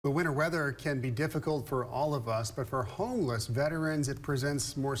The winter weather can be difficult for all of us, but for homeless veterans, it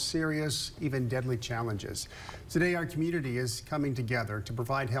presents more serious, even deadly challenges. Today, our community is coming together to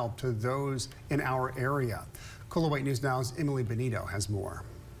provide help to those in our area. KOLO 8 News Now's Emily Benito has more.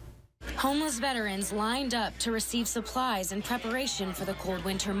 Homeless veterans lined up to receive supplies in preparation for the cold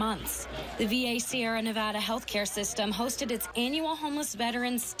winter months. The VA Sierra Nevada healthcare system hosted its annual Homeless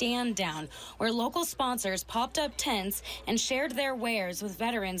Veterans Stand Down, where local sponsors popped up tents and shared their wares with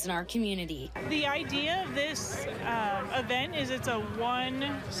veterans in our community. The idea of this event is it's a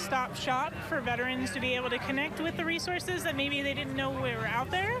one-stop shop for veterans to be able to connect with the resources that maybe they didn't know were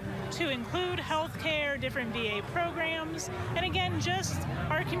out there, to include healthcare, different VA programs, and again, just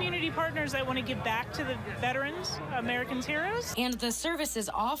our community partners that want to give back to the veterans, America's heroes. And the services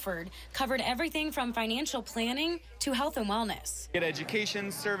offered covered everything from financial planning to health and wellness. Get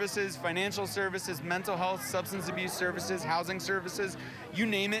education services, financial services, mental health, substance abuse services, housing services, you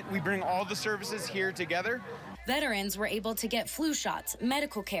name it, we bring all the services here together. Veterans were able to get flu shots,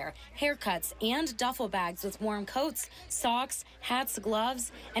 medical care, haircuts, and duffel bags with warm coats, socks, hats,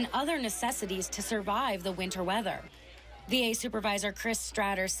 gloves, and other necessities to survive the winter weather. VA Supervisor Chris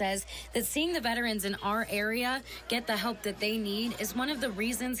Strader says that seeing the veterans in our area get the help that they need is one of the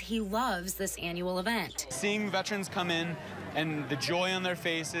reasons he loves this annual event. Seeing veterans come in and the joy on their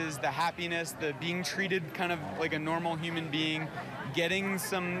faces, the happiness, the being treated kind of like a normal human being, getting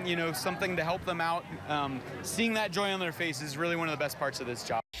some, something to help them out, seeing that joy on their faces is really one of the best parts of this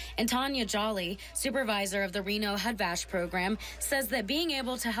job. And Tanya Jolly, supervisor of the Reno HUD-VASH program, says that being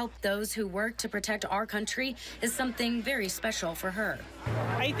able to help those who work to protect our country is something very special for her.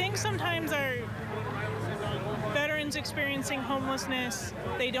 I think sometimes our veterans experiencing homelessness,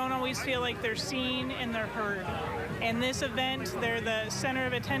 they don't always feel like they're seen and they're heard. And this event, they're the center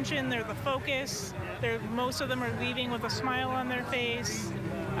of attention, they're the focus. Most of them are leaving with a smile on their face.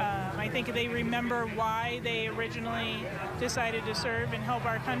 I think they remember why they originally decided to serve and help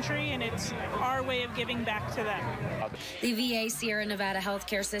our country, and it's our way of giving back to them. The VA Sierra Nevada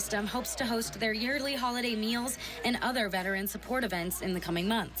healthcare system hopes to host their yearly holiday meals and other veteran support events in the coming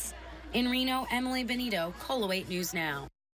months. In Reno, Emily Benito, KOLO 8 News Now.